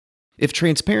If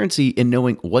transparency and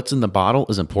knowing what's in the bottle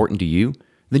is important to you,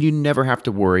 then you never have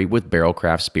to worry with Barrel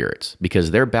Craft Spirits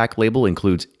because their back label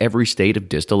includes every state of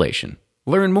distillation.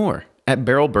 Learn more at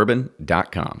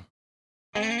barrelbourbon.com.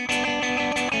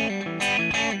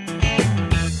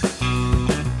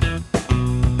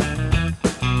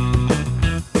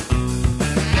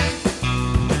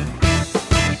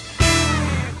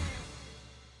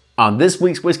 On this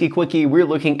week's Whiskey Quickie, we're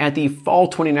looking at the fall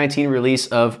 2019 release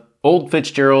of Old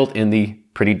Fitzgerald in the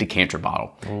pretty decanter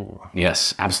bottle. Ooh.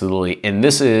 Yes, absolutely. And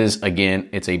this is, again,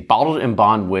 it's a bottled and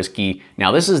bond whiskey.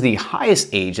 Now, this is the highest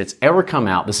age that's ever come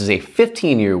out. This is a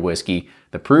 15-year whiskey.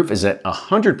 The proof is at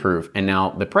 100 proof. And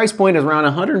now the price point is around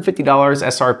 $150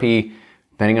 SRP,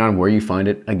 depending on where you find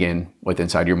it, again, with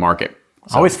inside your market.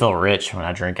 So, I always feel rich when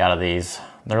I drink out of these.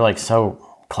 They're like so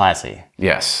classy.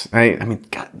 Yes. I mean,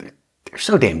 God, they're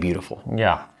so damn beautiful.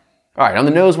 Yeah. All right, on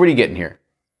the nose, what are you getting here?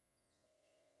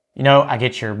 You know, I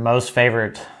get your most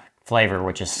favorite flavor,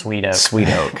 which is sweet oak. Sweet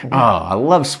oak. Oh, I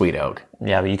love sweet oak.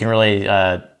 Yeah, but you can really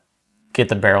get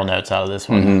the barrel notes out of this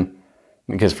one.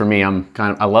 Mm-hmm. Because for me,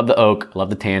 I love the oak, I love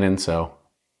the tannin, so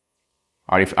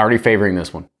already favoring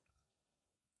this one.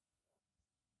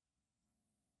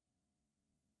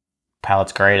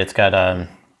 Palate's great. It's got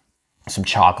some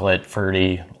chocolate,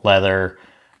 fruity, leather.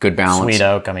 Good balance. Sweet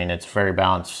oak. I mean, it's very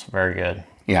balanced, very good.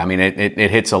 Yeah, I mean,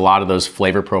 it hits a lot of those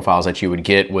flavor profiles that you would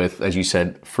get with, as you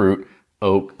said, fruit,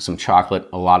 oak, some chocolate,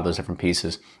 a lot of those different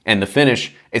pieces. And the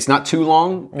finish, it's not too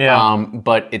long,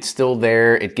 but it's still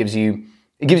there. It gives you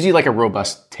like a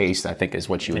robust taste, I think, is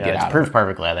what you would get out of it. It's proofed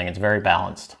perfectly. I think it's very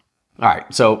balanced. All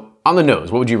right, so on the nose,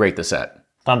 what would you rate this at?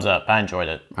 Thumbs up. I enjoyed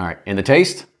it. All right, and the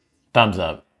taste? Thumbs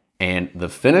up. And the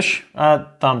finish?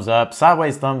 Thumbs up.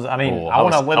 Sideways thumbs. I mean, I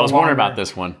want a little longer. I was wondering about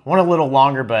this one. I want a little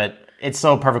longer, but it's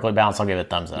so perfectly balanced, I'll give it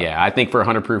thumbs up. Yeah, I think for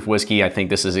 100 proof whiskey, I think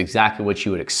this is exactly what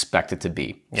you would expect it to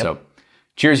be. Yep. So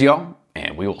cheers, y'all,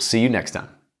 and we will see you next time.